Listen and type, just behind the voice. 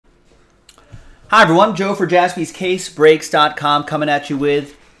Hi everyone, Joe for JaspysCaseBreaks.com coming at you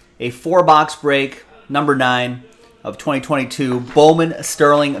with a 4-box break, number 9 of 2022 Bowman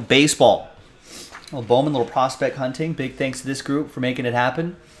Sterling Baseball. Well, Bowman, little prospect hunting. Big thanks to this group for making it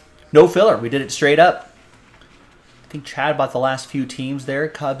happen. No filler, we did it straight up. I think Chad bought the last few teams there,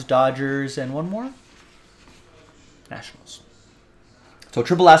 Cubs, Dodgers, and one more? Nationals. So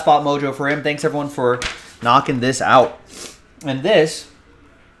triple last spot mojo for him. Thanks everyone for knocking this out. And this,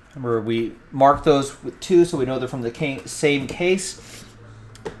 remember, we marked those with 2 so we know they're from the same case.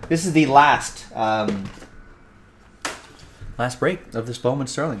 This is the last break of this Bowman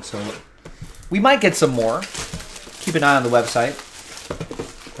Sterling. So we might get some more. Keep an eye on the website.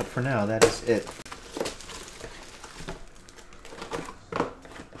 But for now, that is it.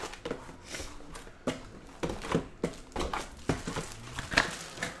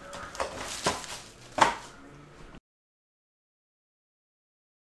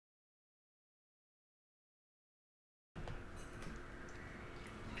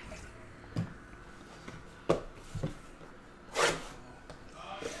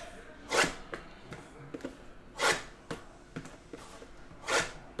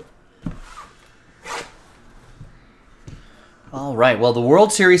 All right, well, the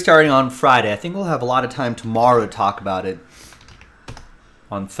World Series starting on Friday. I think we'll have a lot of time tomorrow to talk about it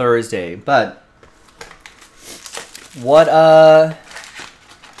on Thursday. But what other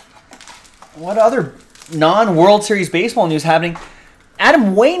non-World Series baseball news happening?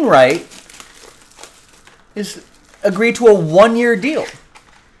 Adam Wainwright is agreed to a 1-year deal.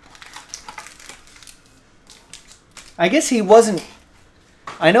 I guess he wasn't.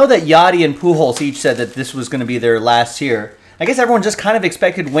 I know that Yachty and Pujols each said that this was going to be their last year. I guess everyone just kind of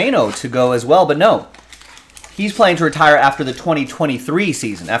expected Waino to go as well, but no. He's planning to retire after the 2023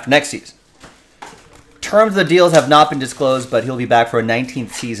 season, after next season. Terms of the deals have not been disclosed, but he'll be back for a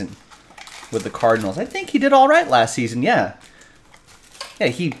 19th season with the Cardinals. I think he did all right last season, yeah. Yeah,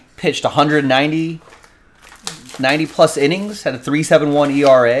 he pitched 90-plus innings, had a 3.71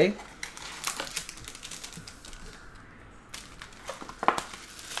 ERA.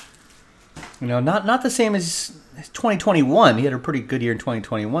 You know, not the same as 2021. He had a pretty good year in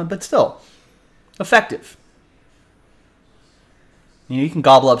 2021, but still effective. You know, you can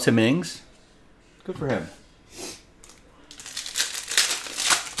gobble up some innings. Good for him.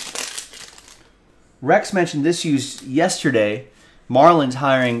 Rex mentioned this used yesterday. Marlins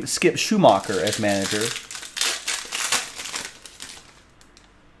hiring Skip Schumacher as manager.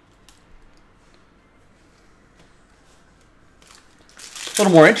 A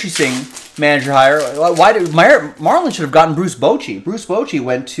little more interesting manager hire. Why did Marlins should have gotten Bruce Bochy? Bruce Bochy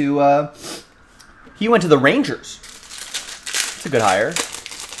went to the Rangers. It's a good hire.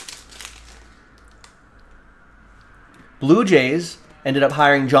 Blue Jays ended up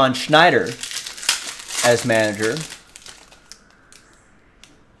hiring John Schneider as manager.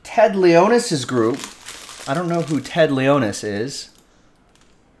 Ted Leonis' group. I don't know who Ted Leonis is.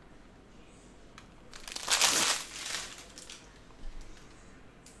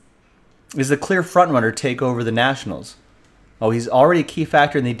 Is the clear frontrunner take over the Nationals? Oh, he's already a key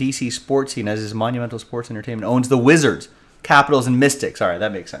factor in the DC sports scene as his Monumental Sports Entertainment owns the Wizards, Capitals, and Mystics. All right,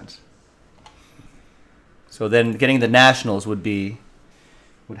 that makes sense. So then getting the Nationals would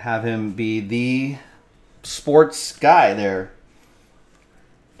have him be the sports guy there.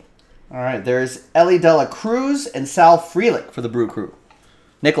 All right, there's Ellie De La Cruz and Sal Frelick for the Brew Crew.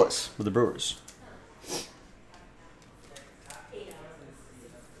 Nicholas for the Brewers.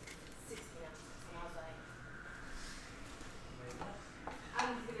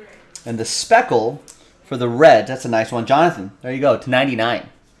 And the speckle for the Reds, that's a nice one. Jonathan, there you go, to 99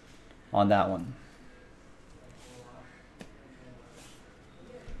 on that one.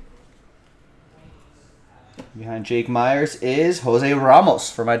 Behind Jake Myers is Jose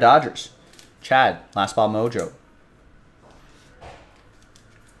Ramos for my Dodgers. Chad, last ball mojo.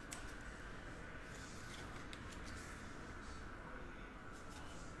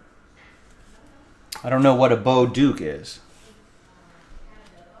 I don't know what a Bo Duke is.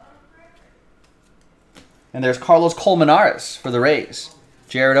 And there's Carlos Colmenares for the Rays.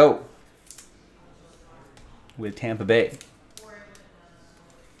 Jared O. with Tampa Bay.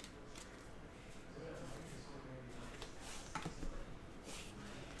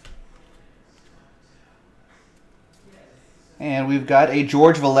 And we've got a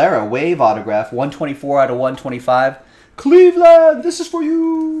George Valera wave autograph, 124 out of 125. Cleveland, this is for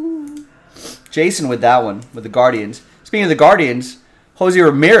you. Jason with that one, with the Guardians. Speaking of the Guardians, Jose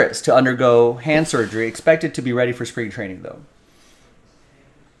Ramirez to undergo hand surgery. Expected to be ready for spring training, though.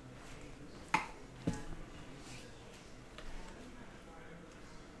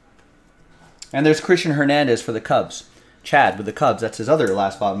 And there's Christian Hernandez for the Cubs. Chad with the Cubs. That's his other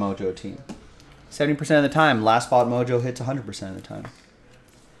Last Spot Mojo team. 70% of the time, Last Spot Mojo hits 100% of the time.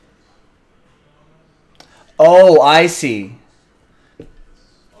 Oh, I see.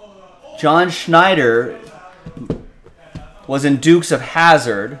 John Schneider was in Dukes of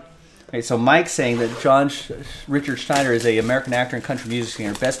Hazzard. Okay, so Mike's saying that Richard Schneider is an American actor and country music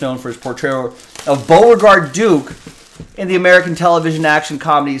singer, best known for his portrayal of Beauregard Duke in the American television action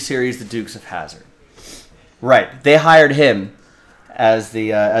comedy series The Dukes of Hazzard. Right, they hired him as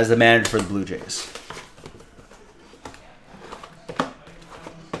the manager for the Blue Jays.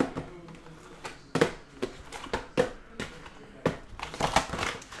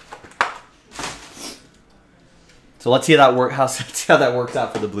 So let's see how that works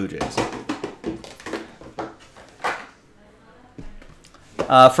out for the Blue Jays.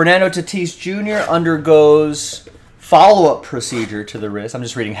 Fernando Tatis Jr. undergoes follow-up procedure to the wrist. I'm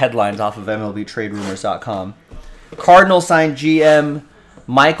just reading headlines off of MLBTradeRumors.com. Cardinals signed GM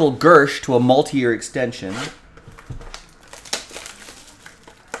Michael Gersh to a multi-year extension.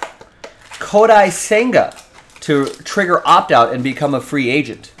 Kodai Senga to trigger opt-out and become a free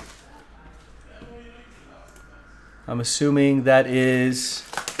agent. I'm assuming that is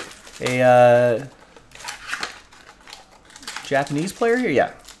a Japanese player here?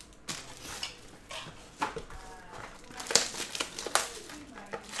 Yeah.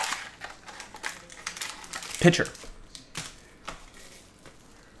 Pitcher.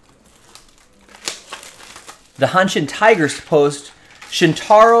 The Hanshin Tigers post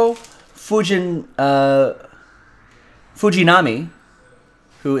Shintaro Fujinami,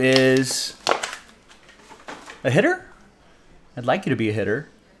 who is a hitter? I'd like you to be a hitter.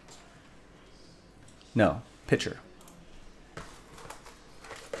 No, pitcher.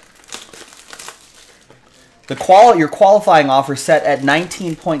 Your qualifying offer set at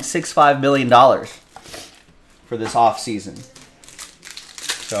 $19.65 million for this offseason.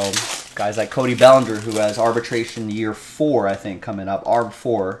 So guys like Cody Bellinger, who has arbitration year 4, I think, coming up, ARB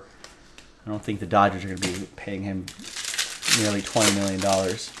 4. I don't think the Dodgers are going to be paying him nearly $20 million.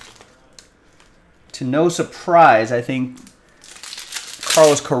 To no surprise, I think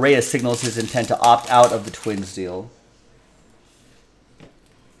Carlos Correa signals his intent to opt out of the Twins deal.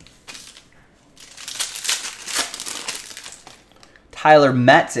 Tyler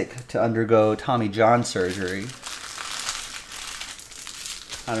Matzik to undergo Tommy John surgery.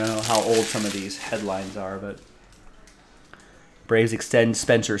 I don't know how old some of these headlines are, but Braves extend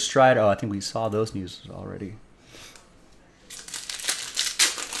Spencer Strider. Oh, I think we saw those news already.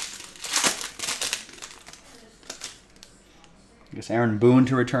 I guess Aaron Boone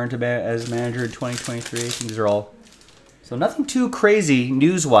to return to as manager in 2023. I think these are all... So nothing too crazy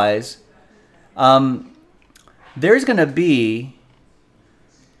news-wise. There's going to be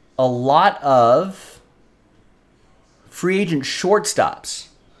a lot of free agent shortstops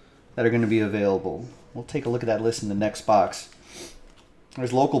that are going to be available. We'll take a look at that list in the next box.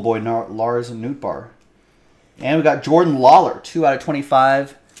 There's local boy Lars Nootbaar. And we got Jordan Lawler, 2 out of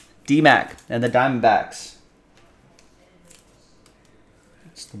 25. D-Mac and the Diamondbacks.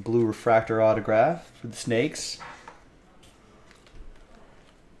 It's the blue refractor autograph for the Snakes.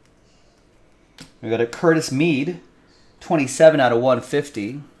 We got a Curtis Mead, 27 out of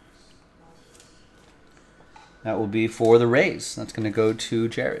 150. That will be for the Rays. That's going to go to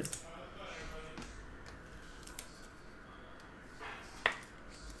Jared.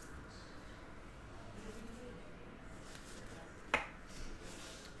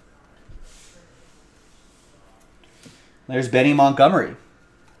 There's Benny Montgomery,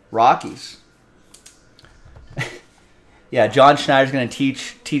 Rockies. Yeah, John Schneider's going to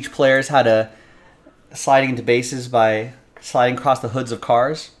teach players how to sliding into bases by sliding across the hoods of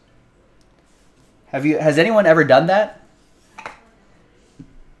cars. Has anyone ever done that?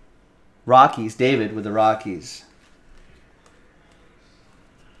 Rockies, David with the Rockies.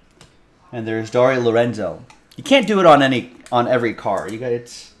 And there's Dario Lorenzo. You can't do it on every car.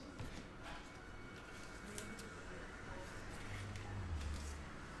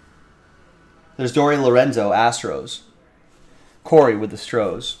 There's Dario Lorenzo, Astros. Corey with the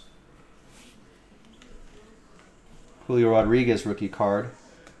Stros. Julio Rodriguez rookie card.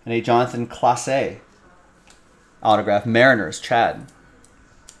 And a Jonathan Clase autograph. Mariners, Chad.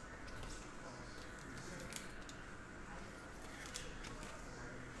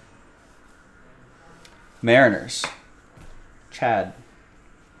 Mariners, Chad.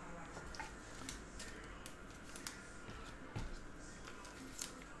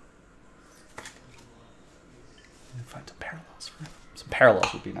 Find some parallels for him. Some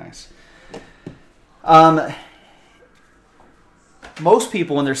parallels would be nice. most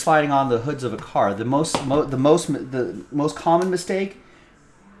people, when they're sliding on the hoods of a car, the most common mistake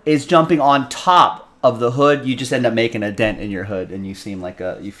is jumping on top of the hood. You just end up making a dent in your hood, and you seem like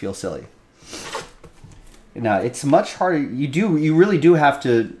you feel silly. Now it's much harder. You really do have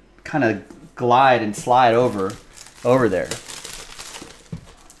to kind of glide and slide over there.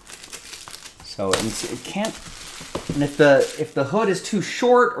 So it can't. And if the hood is too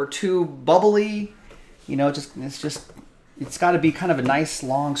short or too bubbly, you know, it's got to be kind of a nice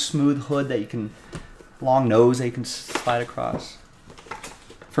long smooth hood that you can, long nose that you can slide across.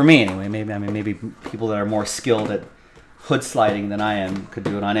 For me anyway, maybe people that are more skilled at hood sliding than I am could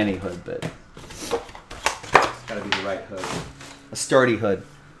do it on any hood, but it's got to be the right hood, a sturdy hood.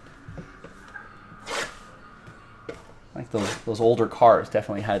 Like those older cars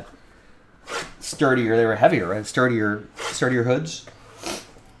definitely had sturdier, they were heavier, right? Sturdier hoods.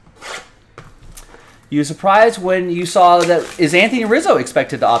 You were surprised when you saw that, is Anthony Rizzo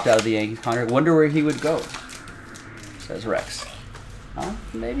expected to opt out of the Yankees contract? Wonder where he would go, says Rex.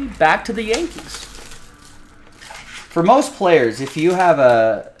 Maybe back to the Yankees. For most players, if you have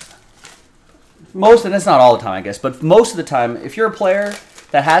and it's not all the time, I guess, but most of the time, if you're a player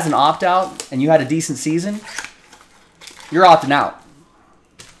that has an opt-out and you had a decent season, you're opting out.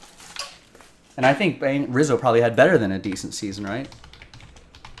 And I think Rizzo probably had better than a decent season, right?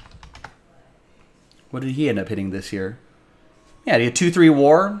 What did he end up hitting this year? Yeah, he had 2.3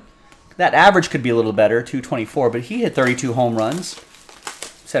 WAR. That average could be a little better, 224, but he hit 32 home runs,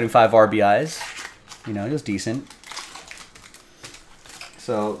 75 RBIs. You know, he was decent.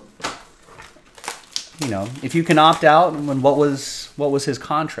 So, you know, if you can opt out, what was his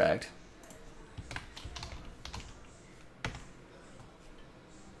contract?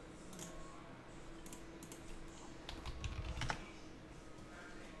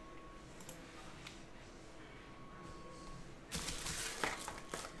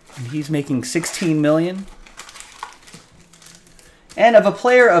 He's making $16 million. And of a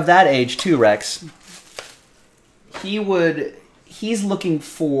player of that age too, Rex, he's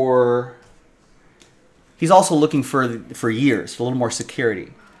also looking for years, for a little more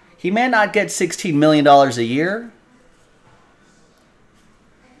security. He may not get $16 million a year,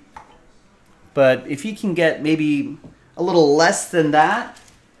 but if he can get maybe a little less than that,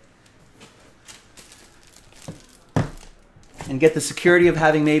 and get the security of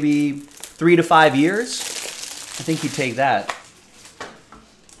having maybe 3 to 5 years, I think he'd take that.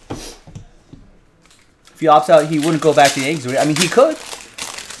 If he opts out, he wouldn't go back to the Yankees. I mean, he could.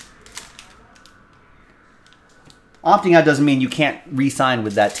 Opting out doesn't mean you can't re-sign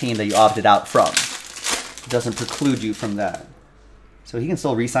with that team that you opted out from. It doesn't preclude you from that. So he can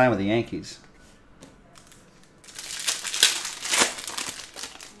still re-sign with the Yankees.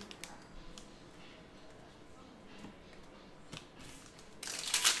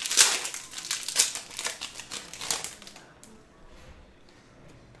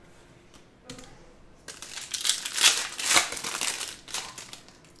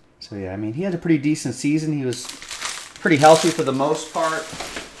 So yeah, I mean, he had a pretty decent season. He was pretty healthy for the most part.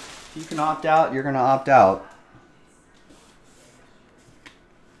 If you can opt out, you're going to opt out.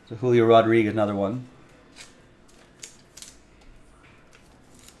 So Julio Rodriguez, another one.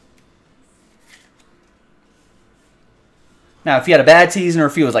 Now, if he had a bad season or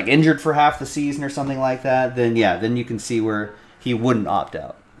if he was like injured for half the season or something like that, then yeah, then you can see where he wouldn't opt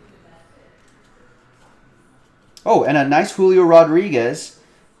out. Oh, and a nice Julio Rodriguez.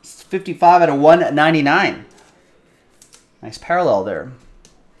 55 out of 199. Nice parallel there.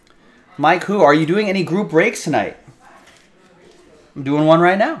 Mike, are you doing any group breaks tonight? I'm doing one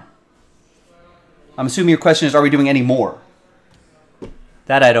right now. I'm assuming your question is, are we doing any more?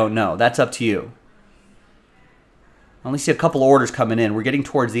 That I don't know. That's up to you. I only see a couple orders coming in. We're getting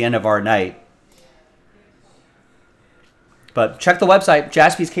towards the end of our night. But check the website,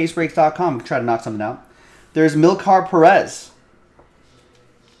 jaspyscasebreaks.com. Try to knock something out. There's Milcar Perez.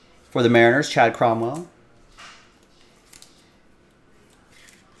 For the Mariners, Chad Cromwell.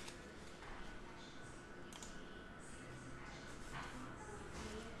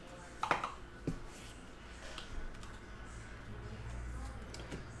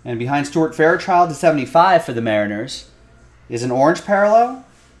 And behind Stuart Fairchild to 75 for the Mariners is an orange parallel.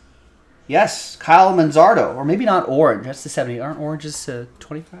 Yes, Kyle Manzardo. Or maybe not orange. That's the 70. Aren't oranges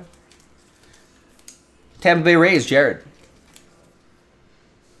 25? Tampa Bay Rays, Jared.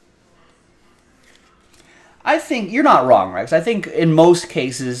 I think you're not wrong, Rex. I think in most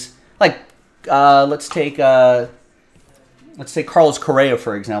cases, like let's take Carlos Correa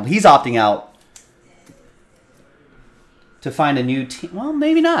for example. He's opting out to find a new team. Well,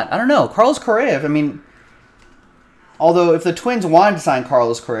 maybe not. I don't know. Carlos Correa. I mean, Although if the Twins wanted to sign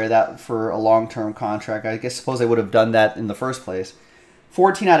Carlos Correa for a long-term contract, I suppose they would have done that in the first place.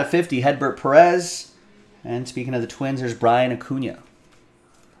 14 out of 50, Hedbert Perez. And speaking of the Twins, there's Brian Acuna,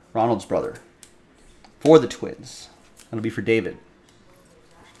 Ronald's brother, for the Twins. That'll be for David.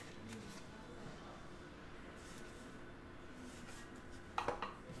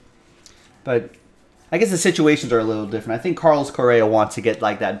 But I guess the situations are a little different. I think Carlos Correa wants to get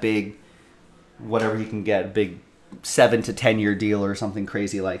like that big, whatever he can get, big 7 to 10 year deal or something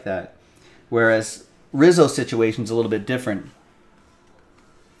crazy like that. Whereas Rizzo's situation's a little bit different.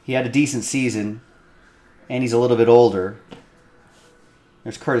 He had a decent season, and he's a little bit older.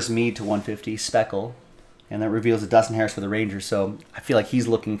 There's Curtis Mead to 150, Speckle, and that reveals a Dustin Harris for the Rangers. So I feel like he's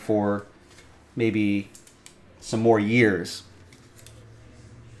looking for maybe some more years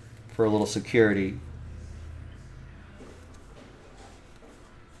for a little security.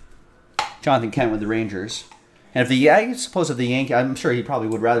 Jonathan Kent with the Rangers. And I suppose if the Yankees, I'm sure he probably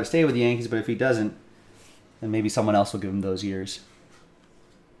would rather stay with the Yankees, but if he doesn't, then maybe someone else will give him those years.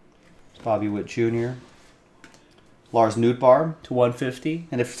 Bobby Witt Jr. Lars Nootbaar to 150.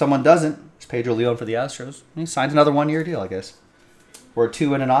 And if someone doesn't, it's Pedro Leon for the Astros. He signs another one-year deal, I guess. Or a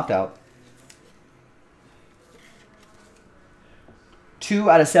 2 and an opt-out. 2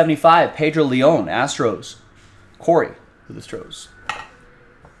 out of 75, Pedro Leon, Astros. Corey for the Astros.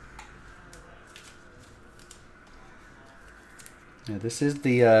 Yeah, this is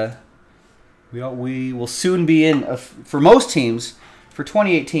the... we will soon be in... for most teams, for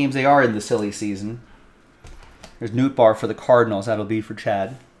 28 teams, they are in the silly season. There's Nootbaar for the Cardinals. That'll be for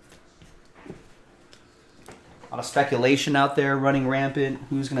Chad. A lot of speculation out there running rampant.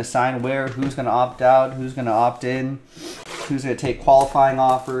 Who's going to sign where? Who's going to opt out? Who's going to opt in? Who's going to take qualifying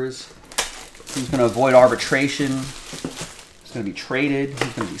offers? Who's going to avoid arbitration? Who's going to be traded?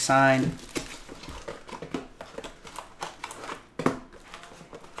 Who's going to be signed?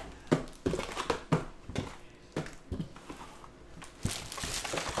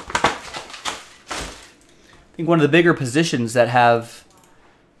 I think one of the bigger positions that have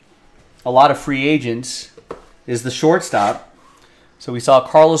a lot of free agents is the shortstop. So we saw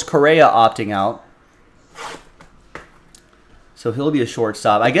Carlos Correa opting out. So he'll be a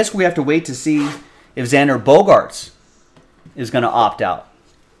shortstop. I guess we have to wait to see if Xander Bogaerts is going to opt out.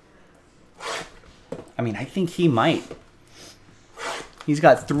 I mean, I think he might. He's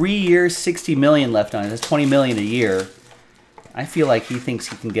got 3 years, $60 million left on it. That's $20 million a year. I feel like he thinks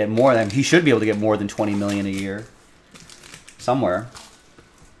he can get more than... He should be able to get more than $20 million a year. Somewhere.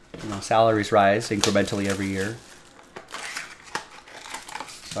 You know, salaries rise incrementally every year.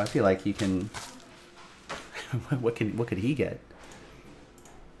 So I feel like he can... what could he get?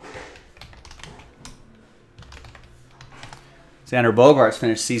 Xander Bogaerts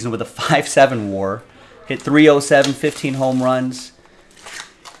finished season with a 5.7 WAR. Hit .307, 15 home runs.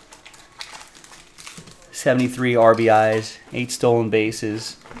 73 RBIs, 8 stolen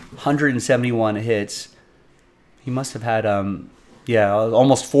bases, 171 hits. He must have had, yeah,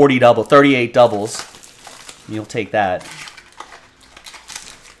 almost 38 doubles. You'll take that.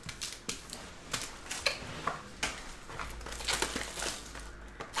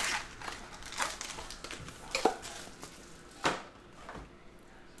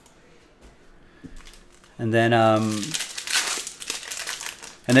 And then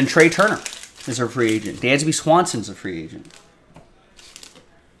Trey Turner is a free agent. Dansby Swanson's a free agent.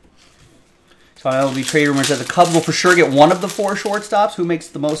 So I will be trade rumors that the Cubs will for sure get one of the 4 shortstops. Who makes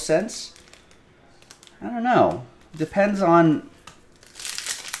the most sense? I don't know. Depends on...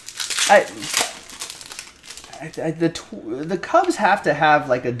 the Cubs have to have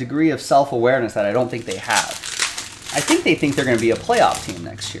like a degree of self-awareness that I don't think they have. I think they think they're going to be a playoff team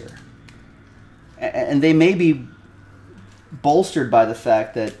next year. And they may be bolstered by the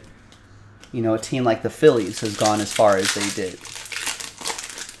fact that, you know, a team like the Phillies has gone as far as they did.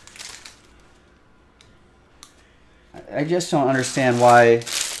 I just don't understand why,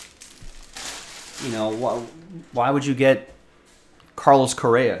 you know, why would you get Carlos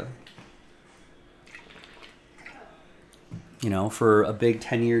Correa, you know, for a big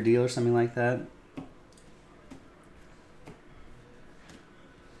 10-year deal or something like that?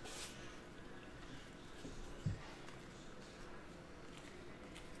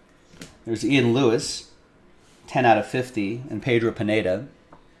 There's Ian Lewis, 10 out of 50, and Pedro Pineda.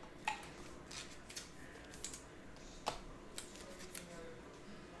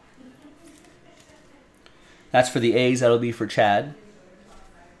 That's for the A's. That'll be for Chad.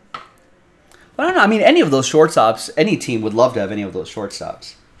 But I don't know. I mean, any of those shortstops, any team would love to have any of those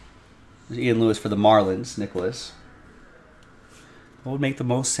shortstops. There's Ian Lewis for the Marlins, Nicholas. What would make the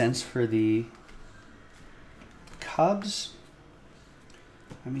most sense for the Cubs.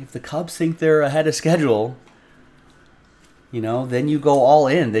 I mean, if the Cubs think they're ahead of schedule, you know, then you go all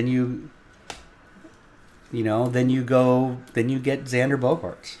in. Then you get Xander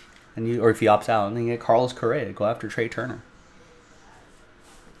Bogaerts, or if he opts out, then you get Carlos Correa. Go after Trey Turner.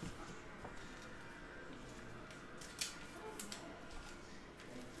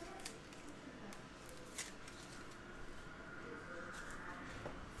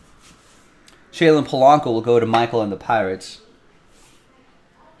 Jalen Polanco will go to Michael and the Pirates.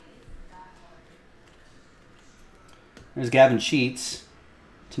 There's Gavin Sheets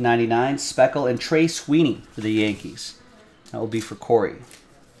to 99. Speckle and Trey Sweeney for the Yankees. That will be for Corey.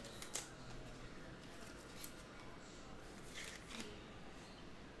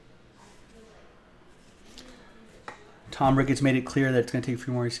 Tom Ricketts made it clear that it's going to take a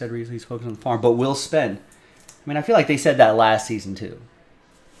few more. He said recently he's focused on the farm, but will spend. I mean, I feel like they said that last season too.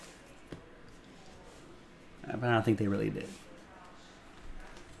 But I don't think they really did.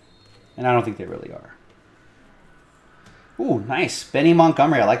 And I don't think they really are. Ooh, nice. Benny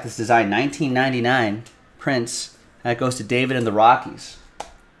Montgomery. I like this design. 1999 Prince. That goes to David and the Rockies.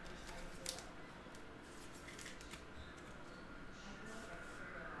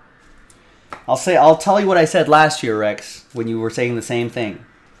 I'll tell you what I said last year, Rex, when you were saying the same thing.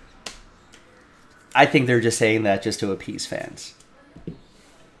 I think they're just saying that just to appease fans.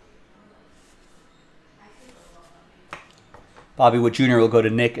 Bobby Wood Jr. will go to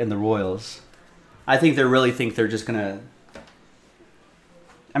Nick and the Royals. I think they really think they're just gonna.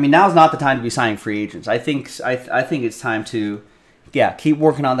 I mean, now's not the time to be signing free agents. I think it's time to, keep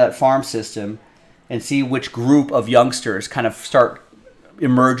working on that farm system, and see which group of youngsters kind of start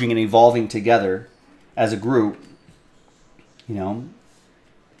emerging and evolving together as a group. You know,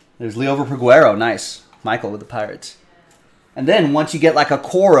 there's Liover Peguero, nice. Michael with the Pirates, and then once you get like a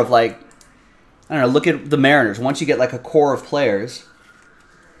core of like. I don't know, look at the Mariners. Once you get like a core of players,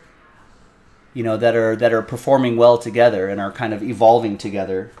 you know, that are performing well together and are kind of evolving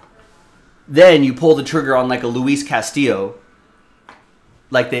together, then you pull the trigger on like a Luis Castillo,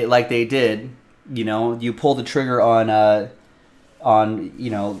 like they did. You know, you pull the trigger on you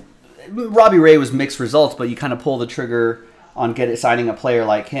know, Robbie Ray was mixed results, but you kind of pull the trigger on signing a player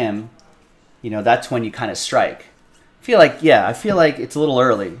like him. You know, that's when you kind of strike. I feel like it's a little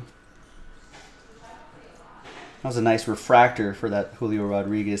early. That was a nice refractor for that Julio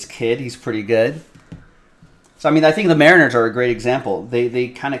Rodriguez kid. He's pretty good. So, I mean, I think the Mariners are a great example. They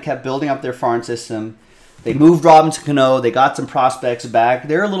kind of kept building up their farm system. They moved Robinson Cano. They got some prospects back.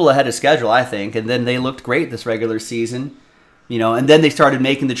 They're a little ahead of schedule, I think. And then they looked great this regular season. You know, and then they started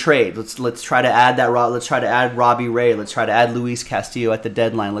making the trade. Let's try to add that. Let's try to add Robbie Ray. Let's try to add Luis Castillo at the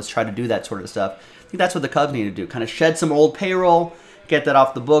deadline. Let's try to do that sort of stuff. I think that's what the Cubs need to do. Kind of shed some old payroll. Get that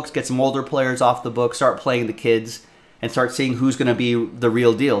off the books, get some older players off the books, start playing the kids, and start seeing who's going to be the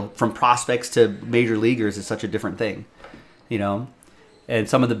real deal. From prospects to major leaguers is such a different thing, you know? And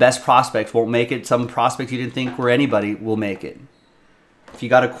some of the best prospects won't make it. Some prospects you didn't think were anybody will make it. If you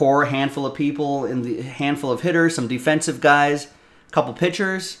got a core handful of people, handful of hitters, some defensive guys, a couple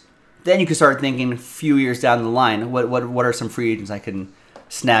pitchers, then you can start thinking a few years down the line, what are some free agents I can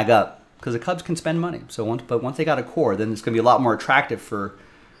snag up? Because the Cubs can spend money. But once they got a core, then it's going to be a lot more attractive for,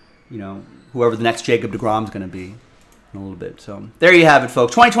 you know, whoever the next Jacob deGrom is going to be in a little bit. So there you have it,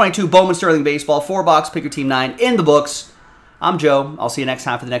 folks. 2022 Bowman Sterling Baseball, 4-box, pick your team 9 in the books. I'm Joe. I'll see you next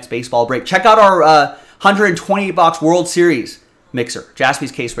time for the next baseball break. Check out our 128-box World Series mixer,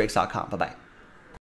 jaspyscasebreaks.com. Bye-bye.